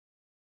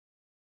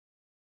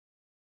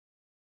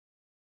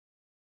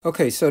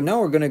Okay, so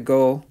now we're going to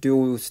go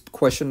do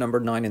question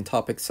number 9 in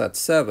topic set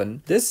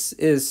 7. This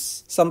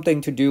is something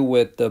to do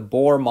with the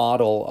Bohr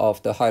model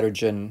of the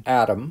hydrogen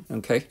atom,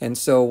 okay? And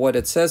so what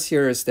it says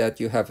here is that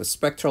you have a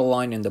spectral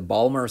line in the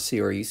Balmer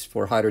series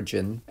for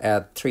hydrogen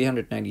at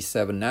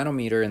 397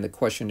 nanometer, and the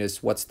question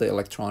is, what's the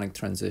electronic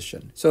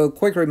transition? So a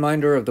quick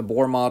reminder of the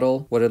Bohr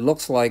model. What it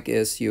looks like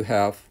is you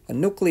have a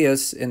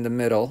nucleus in the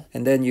middle,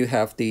 and then you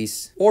have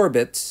these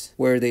orbits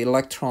where the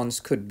electrons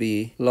could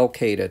be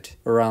located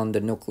around the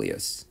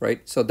nucleus,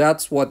 right? So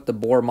that's what the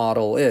Bohr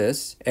model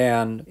is.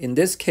 And in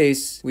this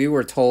case, we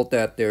were told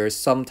that there is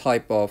some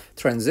type of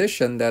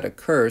transition that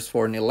occurs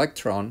for an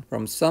electron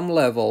from some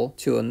level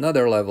to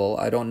another level.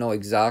 I don't know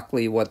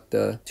exactly what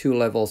the two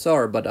levels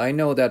are, but I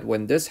know that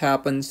when this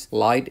happens,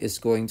 light is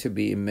going to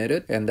be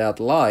emitted, and that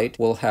light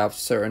will have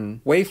certain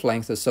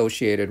wavelength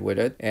associated with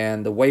it,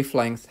 and the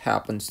wavelength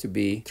happens to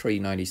be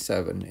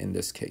 397 in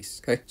this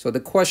case. Okay, so the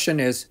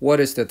question is, what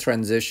is the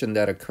transition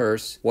that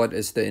occurs? What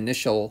is the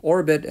initial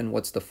orbit and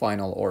what's the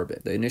final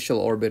orbit? The initial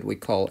orbit we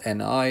call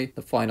Ni,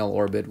 the final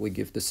orbit we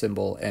give the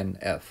symbol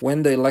Nf.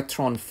 When the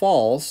electron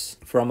falls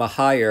from a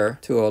higher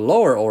to a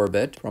lower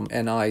orbit, from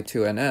Ni to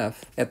Nf,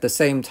 at the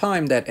same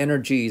time that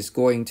energy is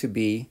going to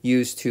be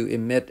used to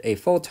emit a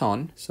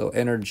photon, so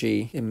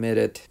energy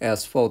emitted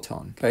as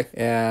photon. Okay,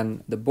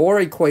 and the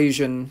Bohr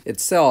equation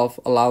itself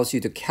allows you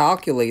to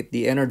calculate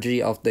the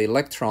energy of the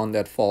electron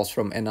that falls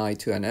from Ni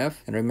to Nf,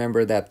 and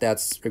remember that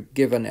that's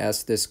given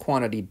as this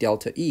quantity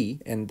delta E,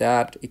 and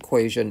that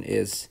equation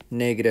is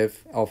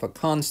negative of a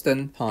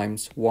constant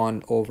times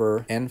 1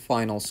 over n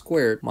final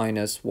squared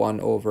minus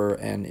 1 over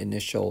n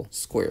initial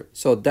squared.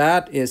 So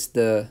that is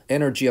the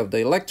energy of the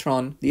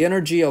electron. The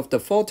energy of the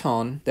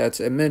photon that's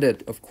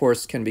emitted, of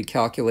course, can be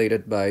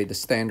calculated by the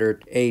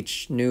standard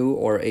h nu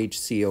or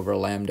hc over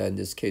lambda in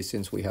this case,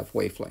 since we have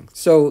wavelength.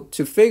 So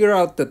to figure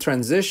out the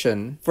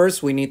transition,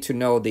 first we need to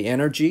know the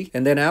energy,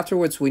 and then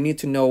afterwards we need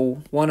to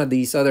know one of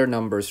these other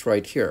numbers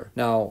right here.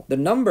 Now the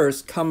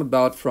numbers come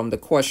about from the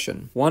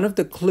question. One of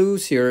the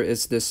clues here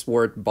is this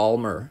word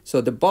Balmer.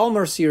 So the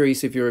Balmer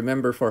series, if you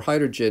remember, for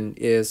hydrogen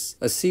is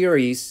a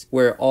series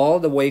where all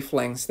the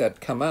wavelengths that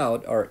come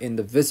out are in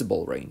the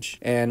visible range,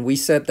 and we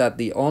said that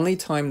the only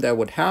time that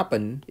would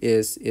happen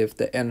is if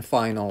the n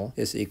final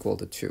is equal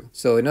to 2.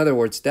 So in other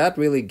words, that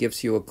really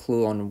gives you a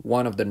clue on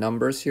one of the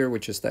numbers here,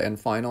 which is the n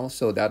final.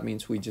 So that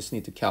means we just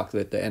need to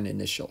calculate the n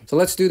initial. So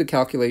let's do the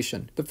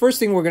calculation. The first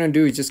thing we're going to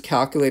do is just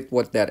calculate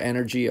what that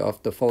energy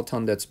of the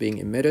photon that's being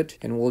emitted,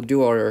 and we'll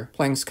do our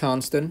Planck's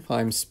constant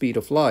times speed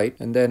of light,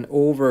 and then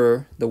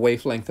over the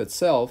wavelength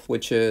itself,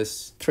 which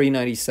is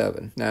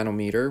 397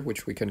 nanometer,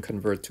 which we can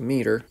convert to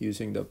meter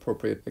using the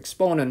appropriate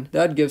exponent.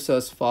 That gives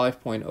us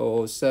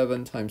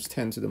 5.007 times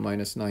 10 to the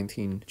minus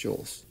 19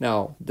 joules.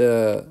 Now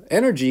the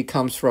energy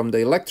comes from the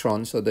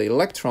electron, so the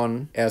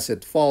electron, as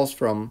it falls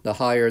from the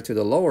higher to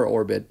the lower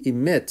orbit,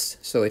 emits,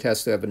 so it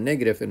has to have a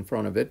negative in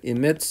front of it,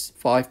 emits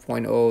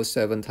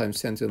 5.007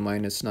 times 10 to the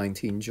minus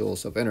 19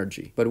 joules of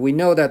energy. But we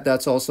know that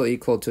that's also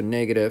equal to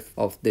negative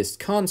of this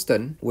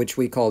constant, which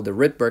we call the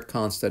Rydberg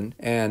constant,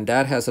 and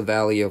that has a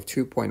value of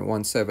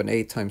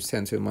 2.178 times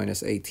 10 to the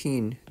minus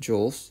 18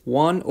 joules.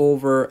 1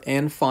 over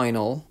n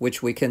final,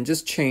 which we can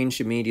just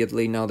change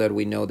immediately now that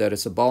we know that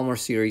it's a Balmer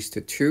series,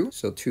 to 2,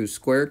 so 2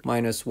 squared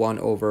minus 1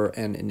 over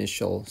n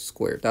initial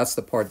squared. That's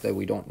the part that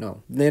we don't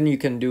know. Then you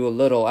can do a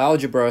little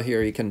algebra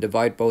here. You can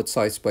divide both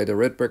sides by the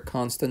Rydberg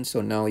constant,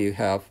 so now you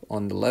have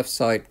on the left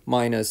side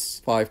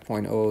minus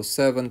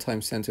 5.07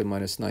 times 10 to the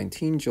minus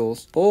 19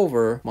 joules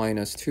over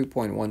minus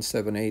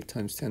 2.178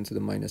 times 10 to the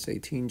minus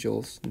 18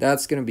 joules.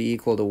 That's going to be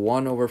equal to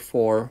 1 over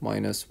 4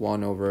 minus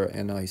 1 over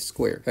Ni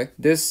squared. Okay,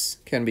 this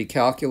can be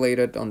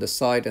calculated on the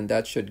side, and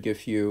that should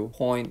give you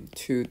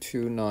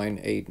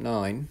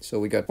 0.22989. So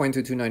we got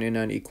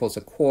 0.22989 equals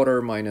a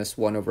quarter minus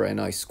 1 over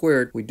Ni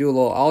squared. We do a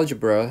little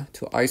algebra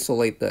to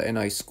isolate the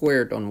Ni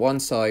squared on one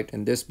side,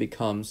 and this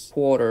becomes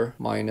quarter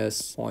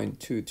minus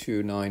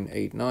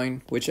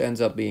 0.22989, which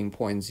ends up being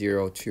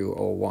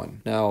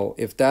 0.0201. Now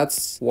if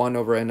that's 1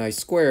 over Ni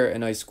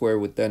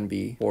squared would then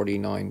be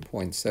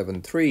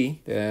 49.73.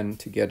 Then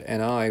to get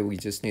Ni, we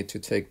just need to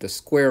take the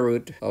square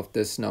root of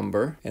this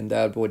number, and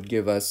that would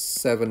give us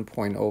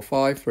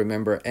 7.05.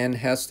 Remember, n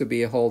has to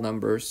be a whole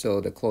number,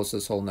 so the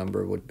closest whole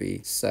number would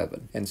be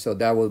 7. And so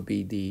that would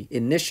be the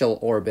initial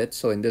orbit.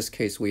 So in this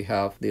case, we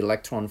have the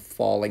electron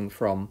falling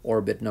from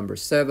orbit number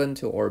 7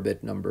 to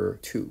orbit number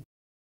 2.